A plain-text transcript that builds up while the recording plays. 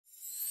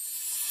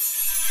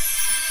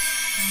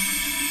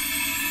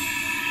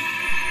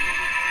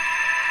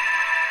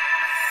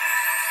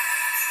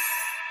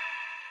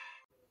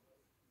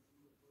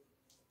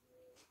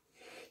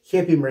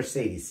Happy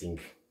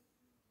Mercedesing.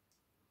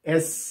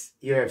 As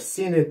you have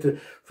seen it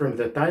from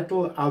the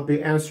title, I'll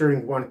be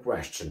answering one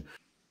question.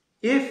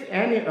 If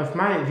any of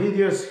my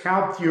videos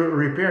helped you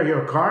repair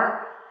your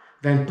car,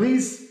 then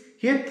please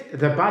hit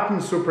the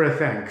button super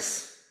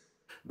thanks.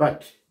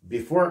 But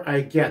before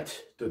I get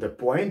to the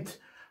point,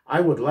 I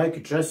would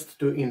like just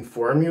to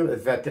inform you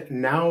that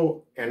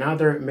now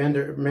another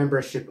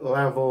membership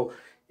level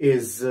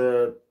is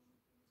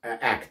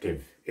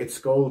active. It's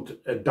called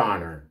a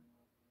donor.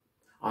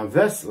 On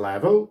this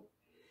level,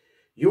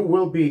 you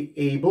will be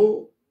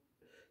able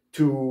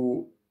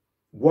to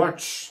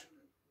watch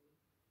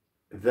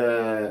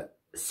the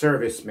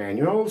service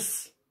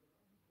manuals,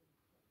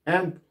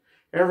 and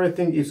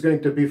everything is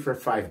going to be for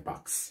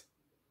 $5.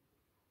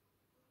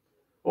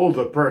 All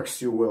the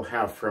perks you will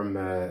have from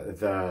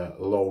the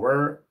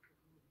lower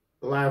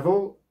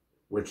level,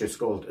 which is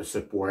called a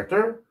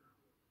supporter.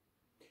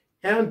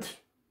 And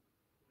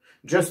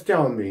just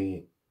tell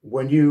me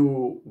when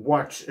you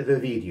watch the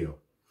video,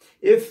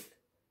 if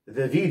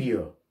the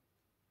video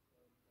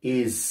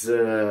is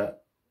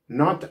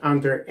not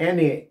under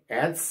any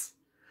ads,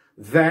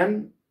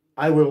 then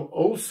I will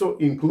also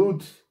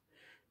include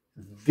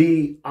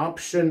the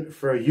option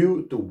for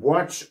you to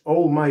watch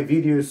all my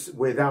videos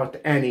without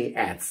any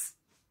ads.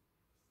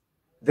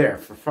 There,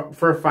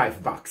 for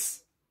 $5.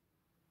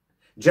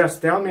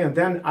 Just tell me, and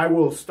then I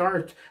will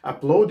start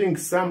uploading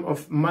some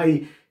of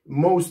my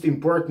most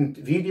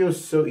important videos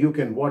so you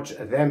can watch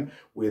them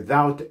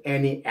without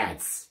any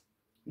ads.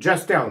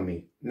 Just tell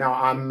me. Now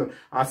I'm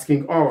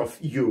asking all of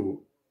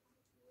you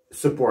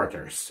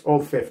supporters,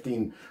 all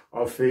 15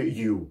 of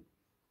you.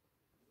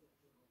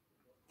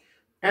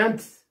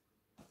 And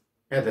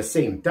at the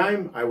same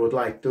time, I would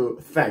like to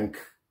thank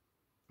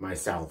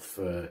myself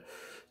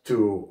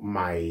to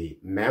my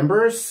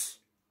members.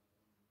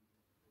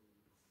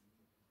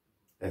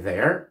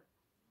 There,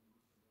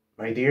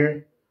 my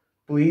dear,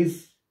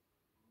 please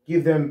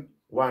give them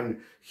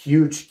one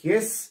huge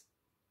kiss.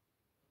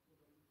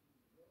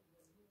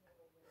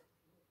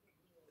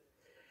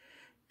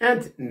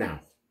 And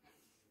now,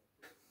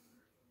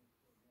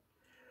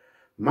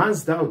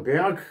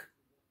 Mansdalberg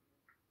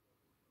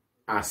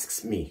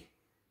asks me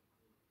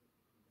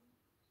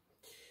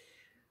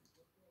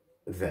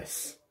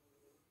this.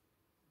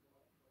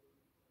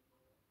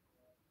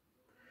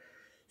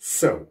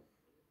 So,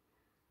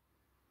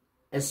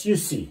 as you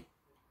see,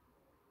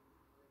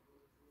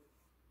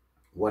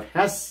 what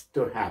has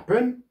to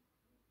happen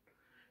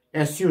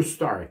as you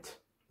start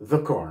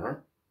the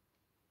car,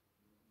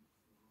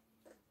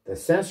 the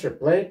sensor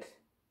plate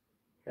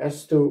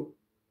has to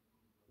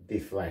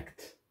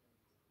deflect,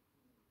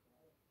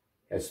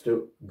 has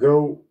to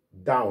go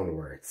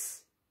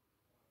downwards.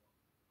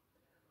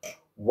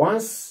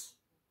 Once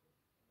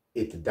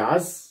it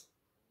does,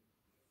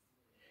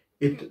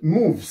 it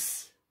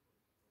moves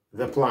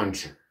the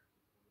plunger,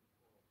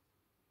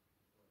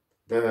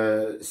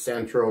 the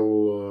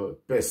central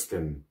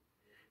piston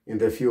in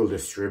the fuel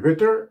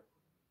distributor,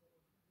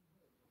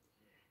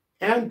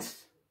 and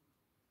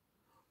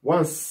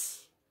once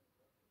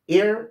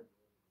air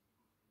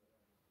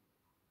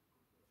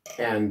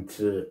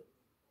and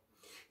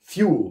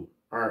fuel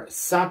are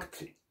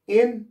sucked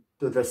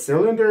into the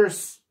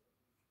cylinders,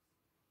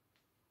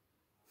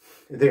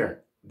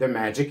 there, the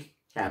magic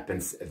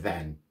happens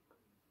then.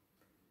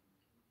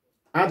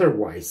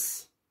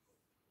 Otherwise,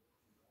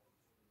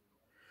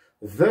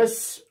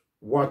 this,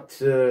 what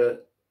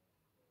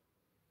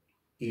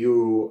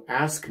you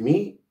ask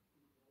me,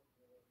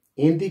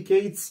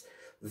 indicates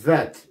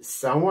that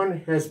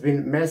someone has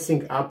been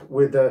messing up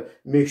with the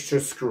mixture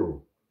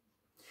screw.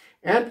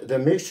 And the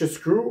mixture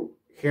screw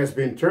has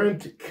been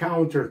turned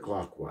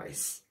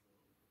counterclockwise.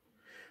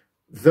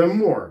 The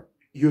more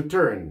you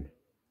turn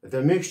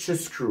the mixture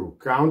screw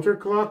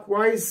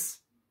counterclockwise,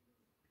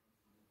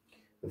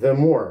 the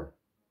more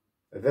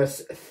this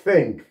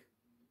thing,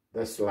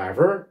 this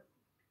lever,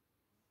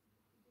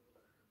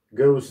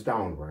 goes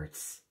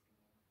downwards.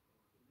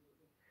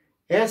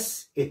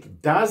 As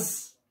it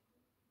does,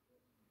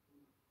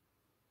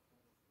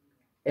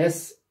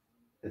 as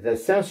the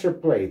sensor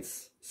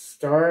plates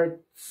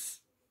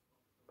starts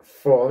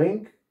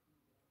falling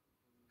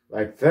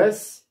like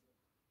this,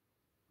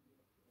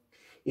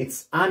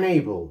 it's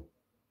unable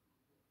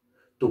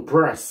to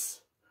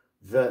press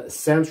the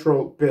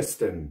central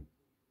piston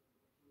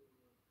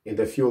in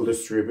the fuel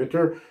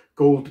distributor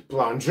called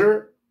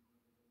plunger,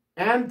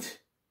 and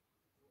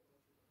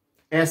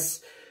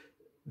as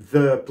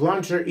the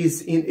plunger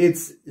is in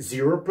its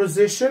zero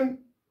position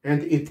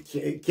and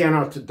it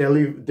cannot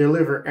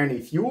deliver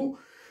any fuel,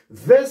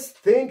 this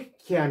thing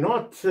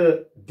cannot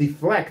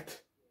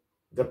deflect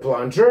the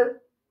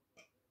plunger,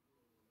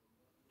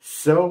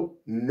 so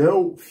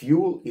no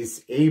fuel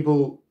is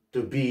able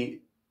to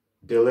be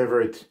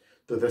delivered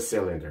to the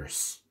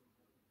cylinders.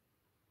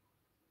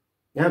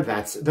 And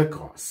that's the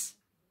cause.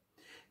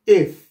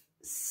 If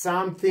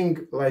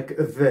something like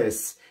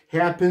this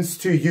happens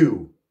to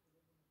you,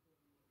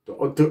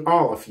 to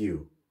all of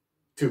you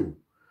too,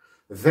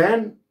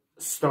 then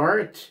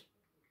start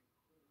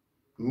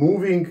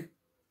moving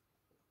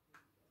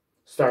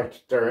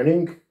start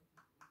turning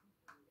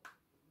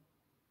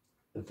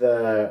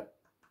the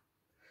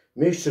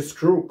mixture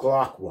screw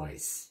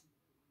clockwise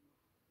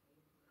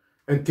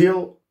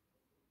until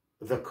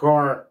the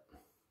car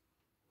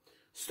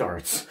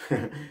starts.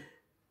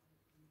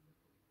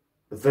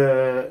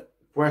 The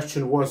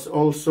question was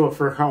also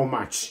for how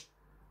much.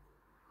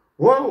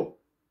 Well,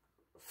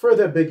 for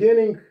the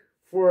beginning,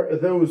 for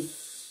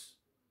those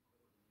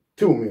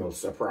 2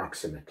 mils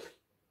approximately.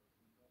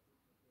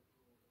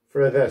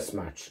 For this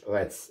much,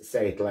 let's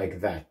say it like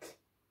that.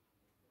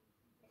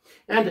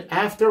 And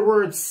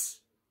afterwards,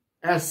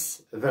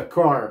 as the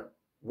car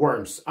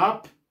warms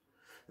up,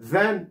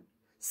 then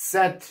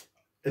set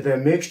the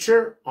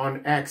mixture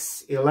on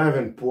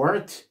X11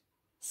 port,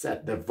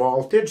 set the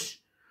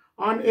voltage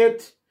on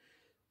it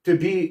to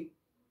be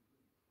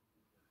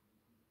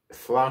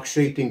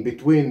fluctuating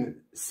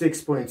between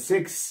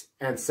 6.6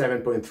 and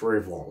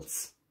 7.3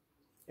 volts.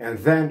 And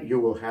then you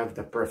will have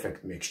the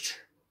perfect mixture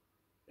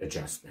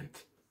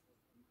adjustment.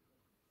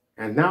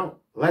 And now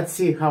let's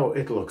see how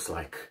it looks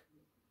like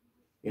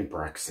in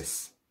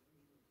practice.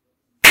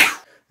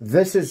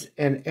 This is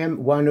an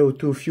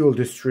M102 fuel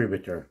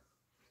distributor.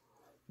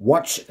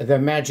 Watch the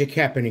magic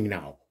happening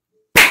now.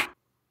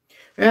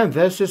 And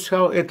this is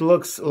how it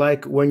looks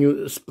like when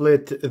you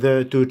split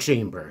the two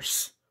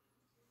chambers.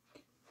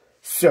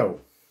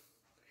 So,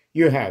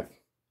 you have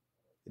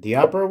the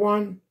upper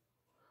one,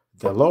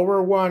 the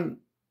lower one,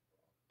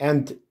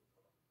 and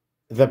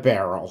the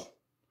barrel,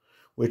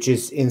 which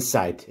is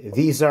inside.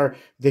 These are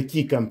the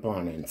key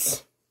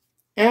components.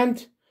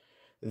 And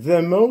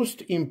the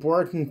most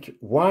important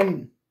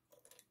one,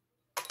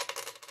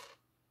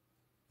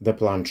 the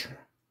plunger.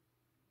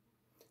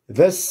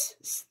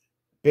 This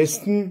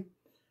piston,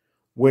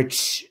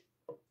 which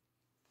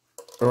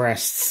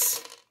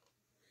rests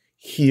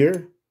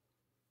here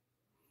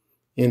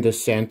in the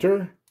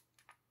center,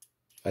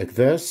 like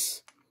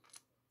this,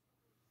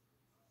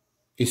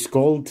 is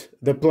called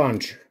the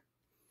plunger.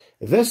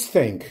 This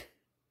thing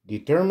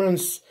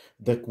determines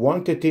the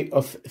quantity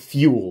of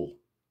fuel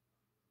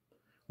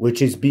which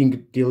is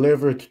being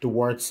delivered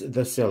towards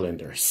the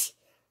cylinders.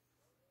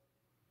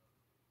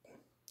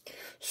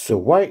 So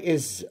why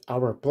is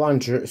our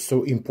plunger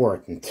so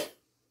important?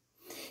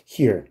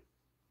 Here,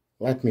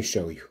 let me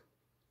show you.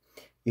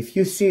 If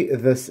you see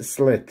this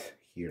slit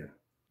here,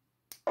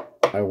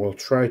 I will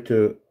try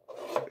to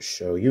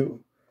show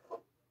you.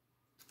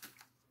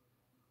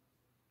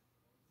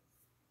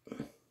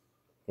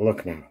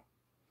 Look now.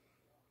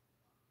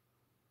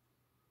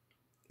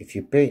 If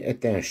you pay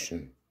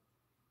attention,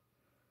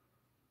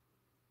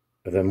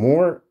 the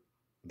more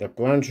the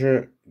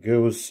plunger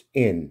goes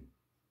in,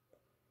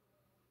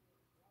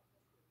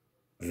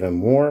 the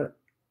more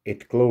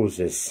it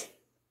closes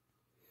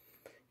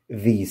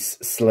these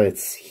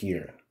slits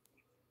here.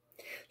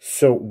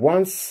 So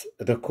once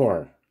the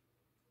car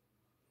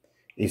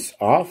is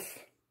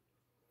off,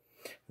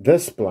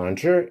 this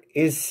plunger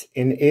is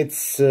in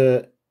its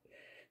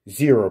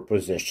zero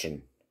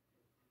position,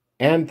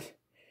 and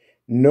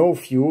no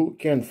fuel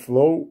can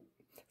flow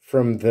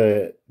from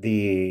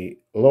the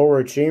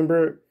lower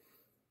chamber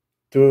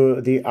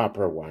to the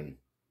upper one.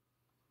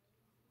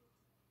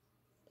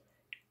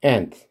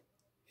 And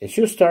if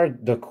you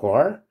start the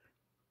car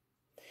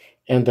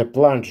and the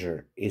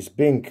plunger is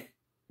being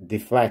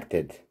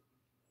deflected,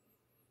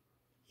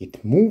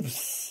 it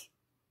moves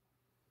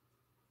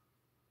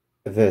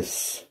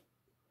this.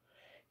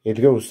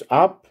 It goes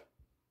up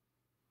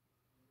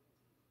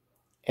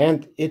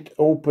and it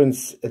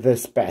opens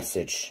this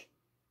passage,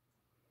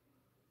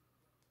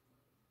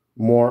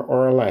 more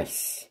or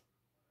less.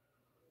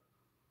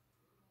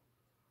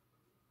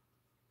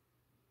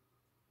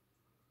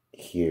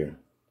 Here.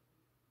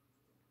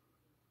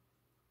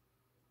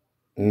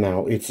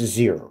 Now it's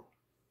zero.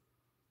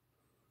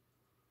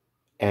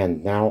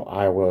 And now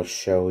I will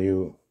show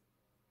you.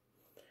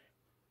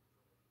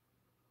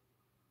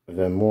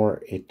 The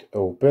more it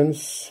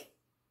opens,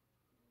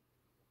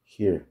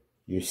 here,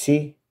 you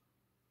see,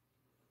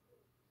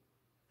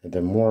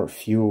 the more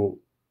fuel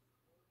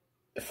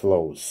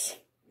flows.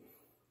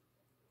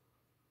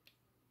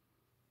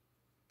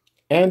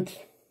 And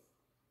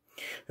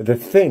the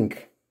thing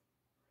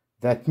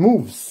that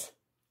moves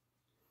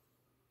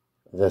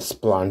this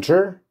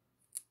plunger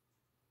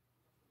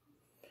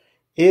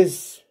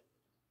is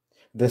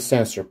the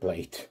sensor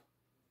plate.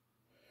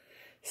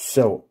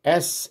 So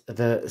as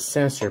the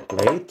sensor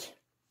plate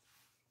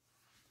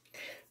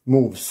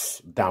moves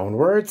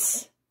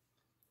downwards,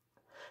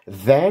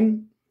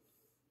 then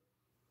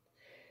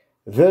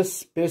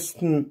this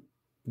piston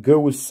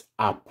goes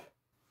up,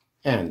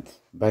 and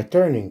by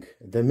turning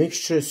the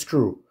mixture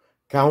screw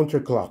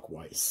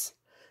counterclockwise,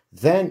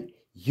 then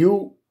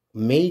you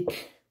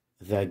make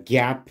the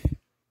gap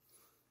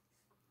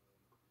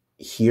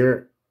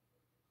here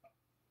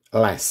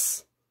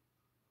less.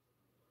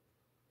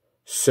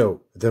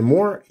 So the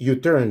more you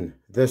turn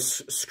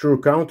this screw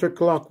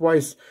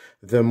counterclockwise,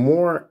 the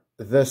more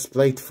this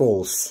plate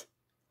falls,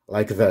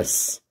 like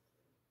this.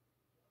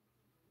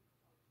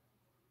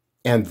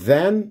 And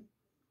then,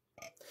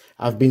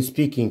 I've been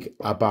speaking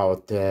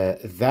about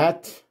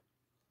that.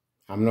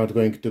 I'm not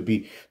going to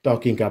be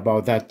talking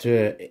about that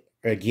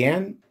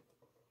again.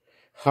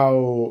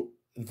 How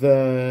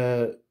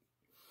the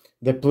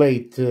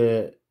plate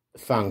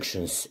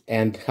functions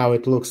and how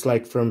it looks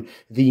like from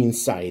the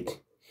inside.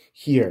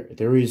 Here,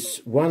 there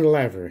is one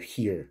lever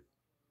here.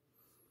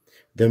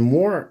 The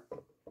more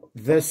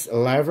this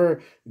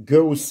lever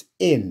goes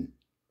in,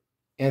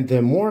 and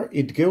the more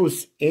it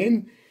goes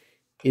in,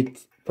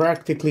 it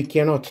practically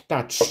cannot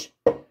touch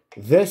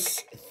this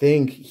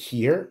thing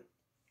here.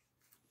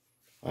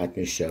 Let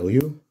me show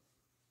you.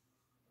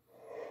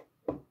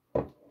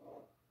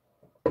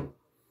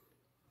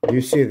 Do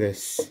you see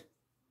this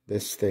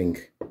thing?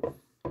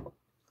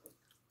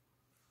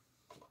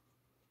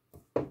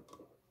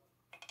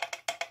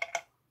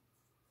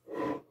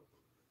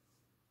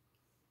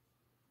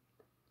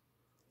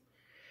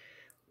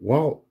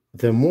 Well,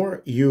 the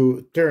more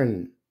you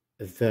turn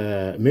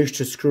the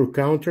mixture screw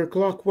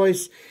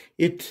counterclockwise,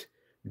 it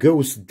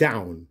goes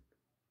down.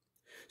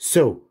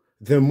 So,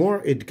 the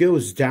more it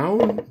goes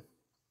down,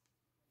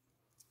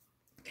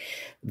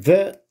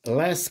 the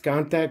less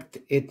contact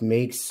it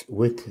makes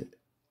with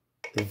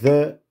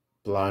the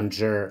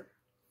plunger.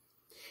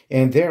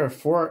 And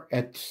therefore,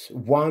 at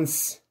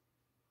once,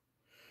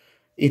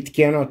 it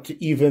cannot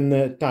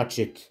even touch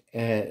it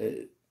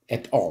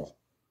at all.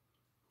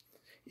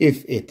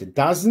 If it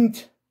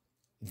doesn't,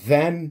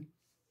 then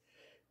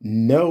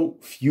no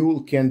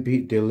fuel can be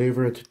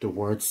delivered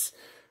towards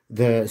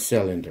the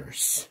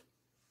cylinders.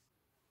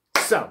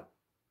 So,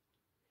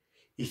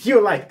 if you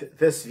liked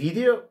this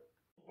video,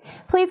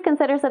 please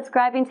consider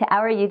subscribing to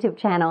our YouTube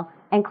channel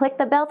and click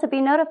the bell to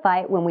be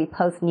notified when we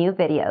post new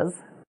videos.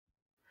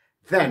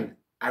 Then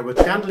I would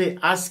kindly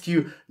ask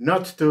you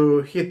not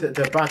to hit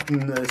the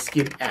button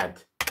skip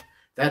ad.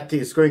 That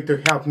is going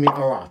to help me a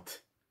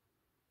lot.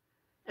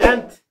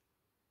 And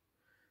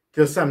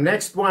till some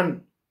next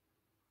one,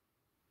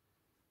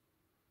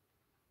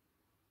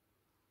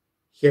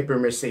 happy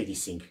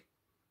Mercedesing.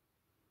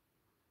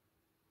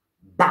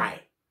 Bye.